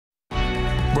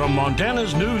From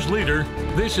Montana's news leader,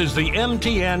 this is the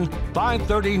MTN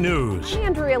 530 News.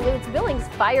 Andrea Lutz Billings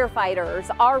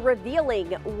firefighters are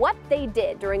revealing what they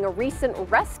did during a recent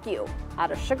rescue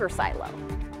at a sugar silo.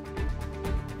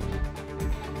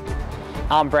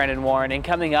 I'm Brandon Warren, and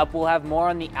coming up, we'll have more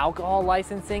on the alcohol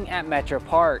licensing at Metro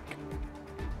Park.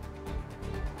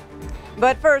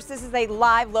 But first, this is a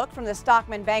live look from the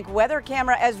Stockman Bank weather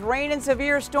camera as rain and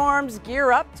severe storms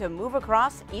gear up to move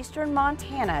across eastern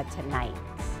Montana tonight.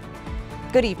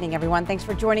 Good evening, everyone. Thanks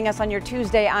for joining us on your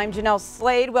Tuesday. I'm Jeanelle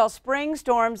Slade. Well, spring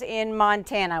storms in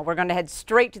Montana. We're going to head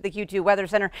straight to the Q2 Weather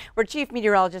Center, where Chief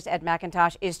Meteorologist Ed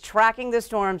McIntosh is tracking the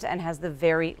storms and has the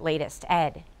very latest.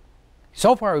 Ed.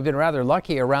 So far, we've been rather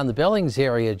lucky around the Billings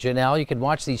area, Jeanelle. You can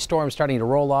watch these storms starting to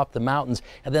roll off the mountains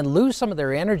and then lose some of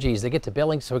their energy as they get to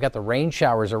Billings. So we've got the rain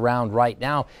showers around right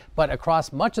now. But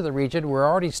across much of the region, we're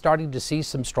already starting to see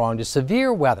some strong to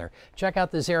severe weather. Check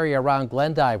out this area around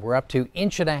Glendive. We're up to 1.5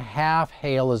 inches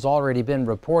hail has already been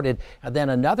reported. And then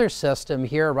another system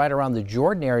here right around the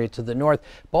Jordan area to the north.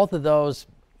 Both of those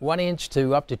 1 inch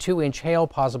to up to 2 inch hail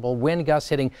possible, wind gusts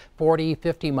hitting 40,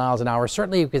 50 miles an hour.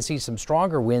 Certainly you can see some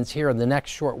stronger winds here in the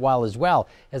next short while as well.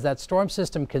 As that storm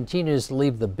system continues to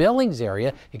leave the Billings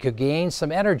area, it could gain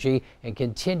some energy and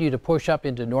continue to push up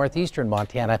into northeastern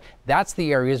Montana. That's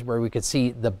the areas where we could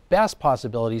see the best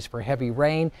possibilities for heavy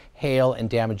rain, hail, and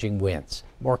damaging winds.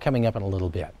 More coming up in a little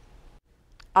bit.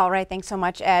 All right, thanks so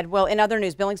much, Ed. Well, in other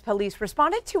news, Billings police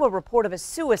responded to a report of a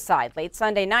suicide late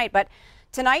Sunday night, but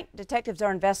tonight, detectives are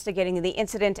investigating the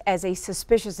incident as a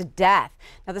suspicious death.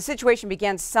 Now, the situation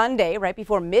began Sunday right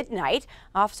before midnight.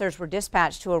 Officers were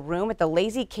dispatched to a room at the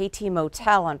Lazy KT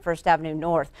Motel on 1st Avenue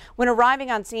North. When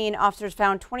arriving on scene, officers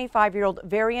found 25-year-old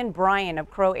Varian Bryan of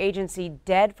Crow Agency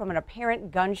dead from an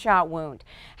apparent gunshot wound.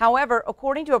 However,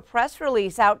 according to a press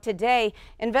release out today,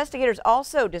 investigators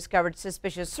also discovered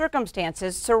suspicious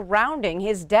circumstances surrounding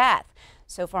his death.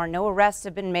 So far, no arrests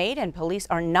have been made, and police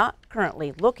are not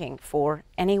currently looking for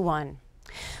anyone.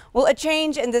 Well, a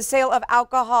change in the sale of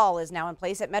alcohol is now in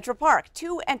place at Metro Park.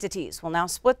 Two entities will now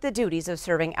split the duties of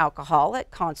serving alcohol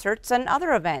at concerts and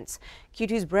other events.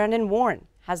 Q2's Brandon Warren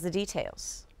has the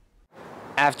details.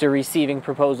 After receiving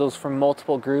proposals from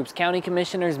multiple groups, county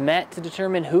commissioners met to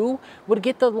determine who would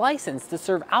get the license to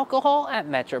serve alcohol at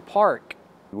Metro Park.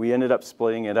 We ended up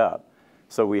splitting it up.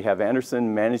 So we have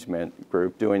Anderson Management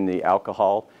Group doing the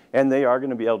alcohol, and they are going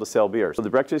to be able to sell beer. So the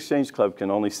Breakfast Exchange Club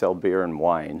can only sell beer and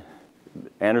wine.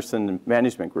 Anderson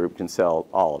Management Group can sell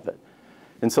all of it.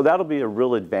 And so that'll be a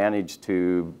real advantage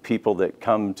to people that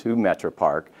come to Metro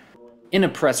Park. In a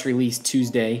press release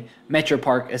Tuesday, Metro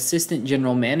Park Assistant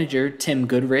General Manager Tim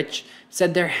Goodrich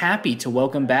said they're happy to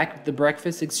welcome back the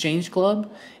Breakfast Exchange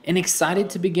Club and excited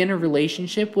to begin a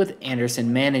relationship with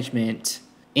Anderson Management.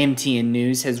 MTN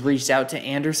News has reached out to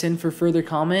Anderson for further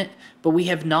comment, but we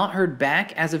have not heard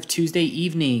back as of Tuesday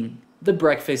evening. The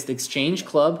Breakfast Exchange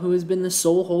Club, who has been the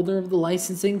sole holder of the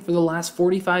licensing for the last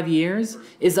 45 years,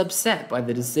 is upset by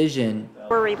the decision.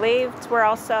 We're relieved. We're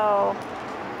a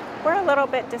little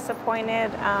bit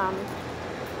disappointed.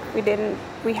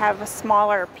 We have a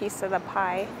smaller piece of the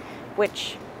pie,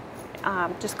 which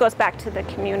just goes back to the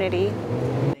community.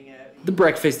 The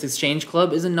Breakfast Exchange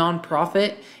Club is a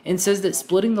nonprofit and says that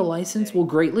splitting the license will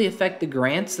greatly affect the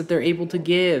grants that they're able to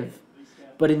give.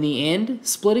 But in the end,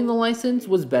 splitting the license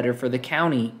was better for the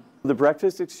county. The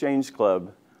Breakfast Exchange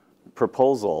Club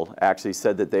proposal actually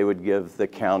said that they would give the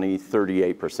county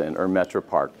 38%, or Metro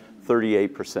Park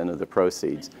 38% of the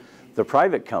proceeds. The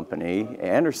private company,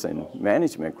 Anderson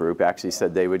Management Group, actually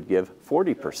said they would give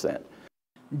 40%.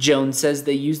 Jones says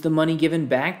they used the money given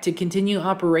back to continue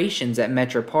operations at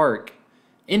Metro Park.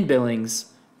 In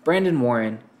Billings, Brandon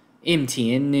Warren,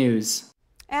 MTN News.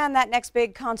 And that next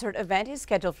big concert event is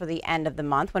scheduled for the end of the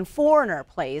month when Foreigner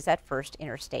plays at First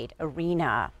Interstate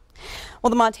Arena. Well,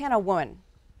 the Montana woman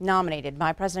nominated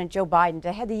by President Joe Biden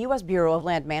to head the U.S. Bureau of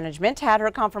Land Management had her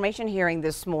confirmation hearing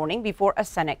this morning before a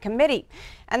Senate committee.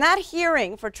 And that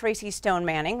hearing for Tracy Stone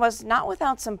Manning was not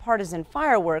without some partisan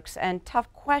fireworks and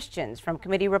tough questions from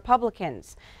committee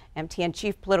Republicans. MTN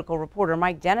chief political reporter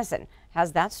Mike Dennison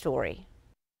has that story.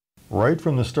 Right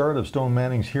from the start of Stone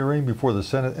Manning's hearing before the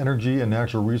Senate Energy and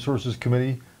Natural Resources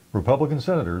Committee, Republican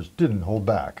senators didn't hold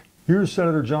back. Here's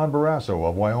Senator John Barrasso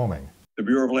of Wyoming. The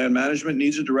Bureau of Land Management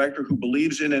needs a director who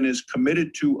believes in and is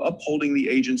committed to upholding the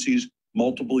agency's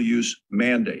multiple use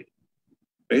mandate.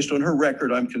 Based on her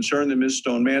record, I'm concerned that Ms.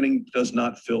 Stone Manning does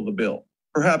not fill the bill.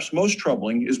 Perhaps most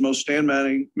troubling is Ms.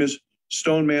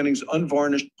 Stone Manning's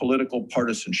unvarnished political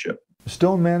partisanship.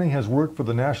 Stone Manning has worked for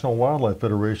the National Wildlife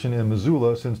Federation in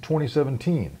Missoula since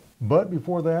 2017. But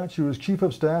before that, she was chief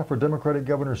of staff for Democratic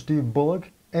Governor Steve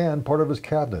Bullock and part of his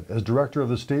cabinet as director of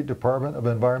the State Department of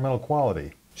Environmental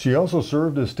Quality. She also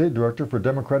served as state director for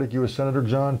Democratic U.S. Senator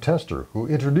John Tester, who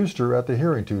introduced her at the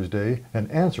hearing Tuesday and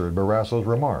answered Barrasso's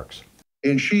remarks.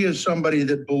 And she is somebody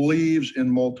that believes in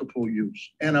multiple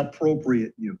use and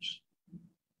appropriate use.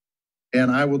 And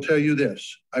I will tell you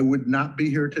this, I would not be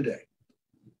here today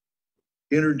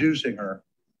introducing her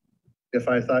if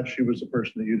I thought she was the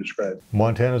person that you described.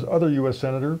 Montana's other U.S.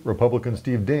 Senator, Republican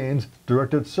Steve Daines,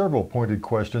 directed several pointed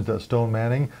questions at Stone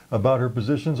Manning about her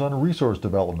positions on resource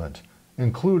development,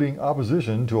 including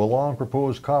opposition to a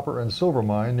long-proposed copper and silver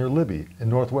mine near Libby in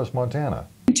northwest Montana.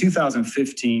 In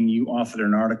 2015, you authored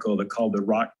an article that called the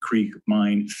Rock Creek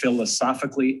Mine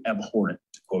philosophically abhorrent,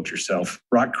 to quote yourself.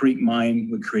 Rock Creek Mine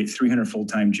would create 300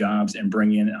 full-time jobs and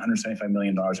bring in $175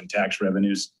 million in tax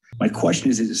revenues. My question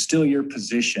is it still your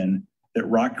position that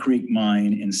Rock Creek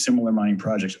Mine and similar mining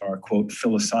projects are, quote,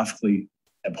 philosophically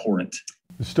abhorrent?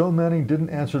 Stone Manning didn't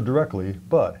answer directly,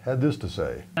 but had this to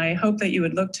say. I hope that you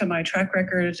would look to my track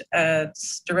record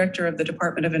as director of the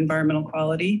Department of Environmental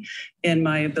Quality in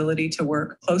my ability to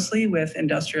work closely with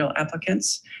industrial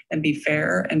applicants and be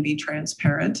fair and be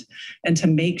transparent and to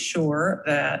make sure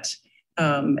that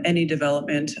any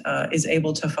development is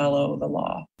able to follow the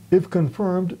law. If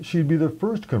confirmed, she'd be the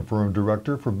first confirmed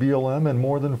director for BLM in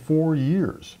more than 4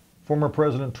 years. Former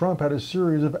President Trump had a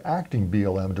series of acting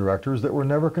BLM directors that were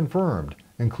never confirmed,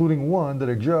 including one that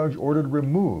a judge ordered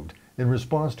removed in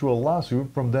response to a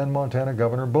lawsuit from then Montana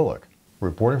Governor Bullock.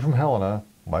 Reporting from Helena,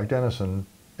 Mike Dennison,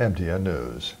 MTN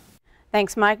News.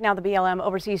 Thanks, Mike. Now the BLM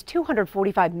oversees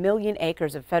 245 million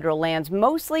acres of federal lands,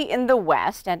 mostly in the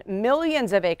West, and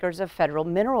millions of acres of federal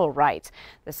mineral rights.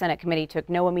 The Senate committee took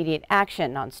no immediate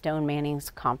action on Stone Manning's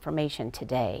confirmation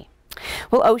today.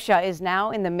 Well, OSHA is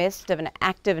now in the midst of an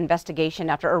active investigation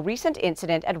after a recent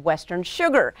incident at Western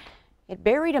Sugar. It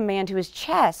buried a man to his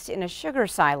chest in a sugar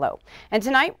silo. And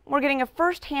tonight, we're getting a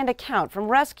first-hand account from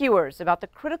rescuers about the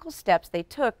critical steps they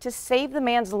took to save the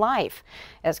man's life.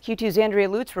 As Q2's Andrea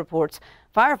Lutz reports,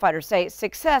 firefighters say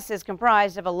success is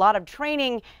comprised of a lot of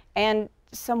training and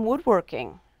some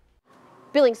woodworking.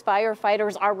 Billings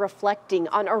firefighters are reflecting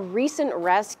on a recent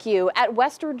rescue at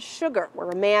Western Sugar, where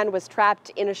a man was trapped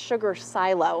in a sugar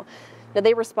silo. Now,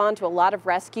 they respond to a lot of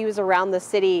rescues around the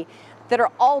city that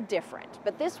are all different,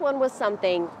 but this one was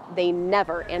something they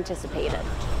never anticipated.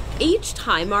 Each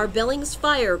time our Billings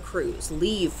fire crews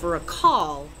leave for a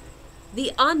call,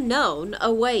 the unknown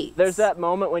awaits. There's that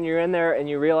moment when you're in there and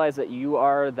you realize that you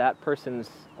are that person's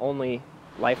only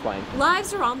lifeline.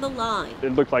 Lives are on the line.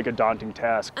 It looked like a daunting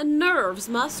task. And nerves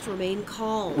must remain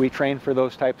calm. We train for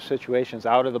those types of situations,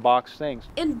 out-of-the-box things.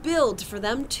 And build for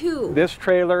them too. This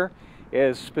trailer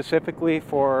is specifically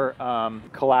for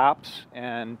collapse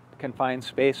and confined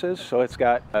spaces, so it's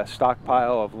got a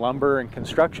stockpile of lumber and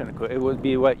construction. It would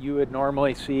be what you would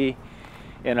normally see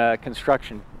in a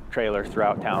construction trailer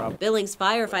throughout town. Billings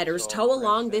firefighters tow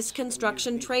along this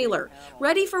construction trailer,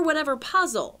 ready for whatever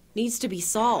puzzle needs to be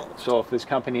solved. So if these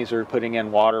companies are putting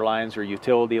in water lines or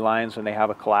utility lines and they have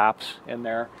a collapse in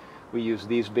there, we use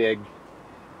these big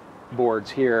boards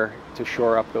here to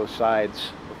shore up those sides.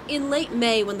 In late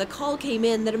May, when the call came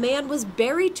in that a man was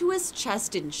buried to his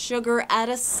chest in sugar at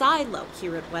a silo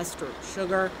here at Western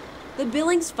Sugar, the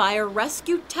Billings Fire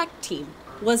Rescue Tech Team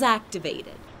was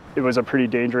activated. It was a pretty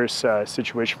dangerous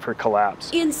situation for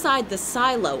collapse. Inside the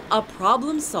silo, a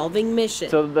problem-solving mission.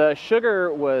 So the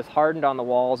sugar was hardened on the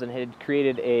walls and had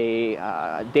created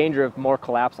a danger of more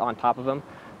collapse on top of them.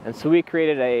 And so we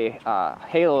created a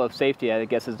halo of safety, I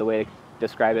guess is the way to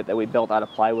describe it, that we built out of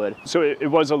plywood. So it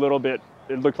was a little bit,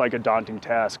 it looked like a daunting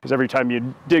task, because every time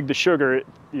you dig the sugar,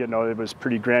 it was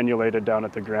pretty granulated down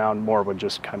at the ground. More would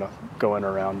just kind of go in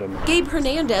around. And Gabe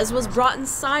Hernandez was brought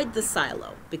inside the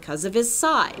silo because of his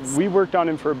size. We worked on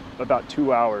him for about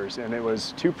 2 hours, and it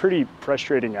was 2 pretty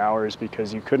frustrating hours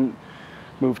because you couldn't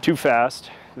move too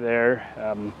fast there.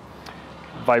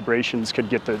 Vibrations could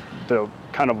get the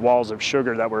kind of walls of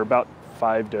sugar that were about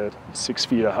 5 to 6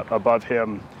 feet above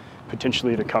him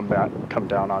potentially to come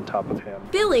down on top of him.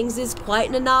 Billings is quite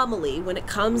an anomaly when it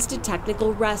comes to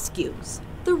technical rescues.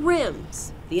 The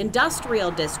rims, the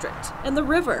industrial district, and the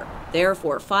river.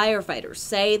 Therefore, firefighters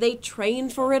say they train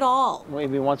for it all.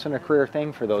 Maybe once in a career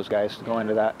thing for those guys to go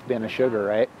into that bin of sugar,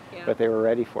 right? Yeah. But they were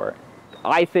ready for it.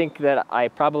 I think that I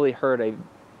probably heard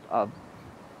a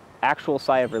actual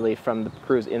sigh of relief from the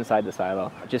crews inside the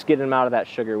silo. Just getting them out of that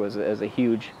sugar was a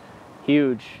huge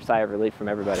sigh of relief from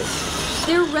everybody.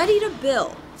 They're ready to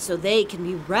build so they can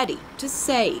be ready to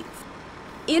save.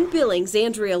 In Billings,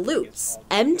 Andrea Lutz,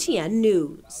 MTN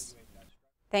News.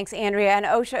 Thanks, Andrea. And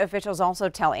OSHA officials also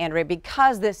tell Andrea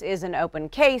because this is an open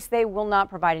case, they will not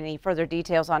provide any further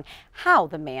details on how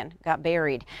the man got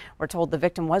buried. We're told the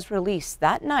victim was released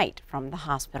that night from the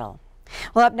hospital.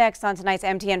 Well, up next on tonight's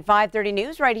MTN 530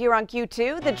 News right here on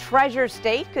Q2, the Treasure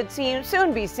State could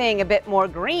soon be seeing a bit more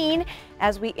green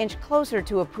as we inch closer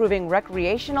to approving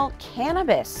recreational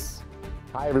cannabis.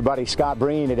 Hi, everybody. Scott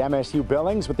Breen at MSU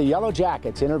Billings with the Yellow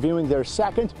Jackets interviewing their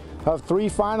second of 3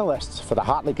 finalists for the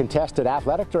hotly contested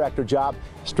athletic director job.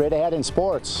 Straight ahead in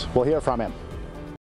sports, we'll hear from him.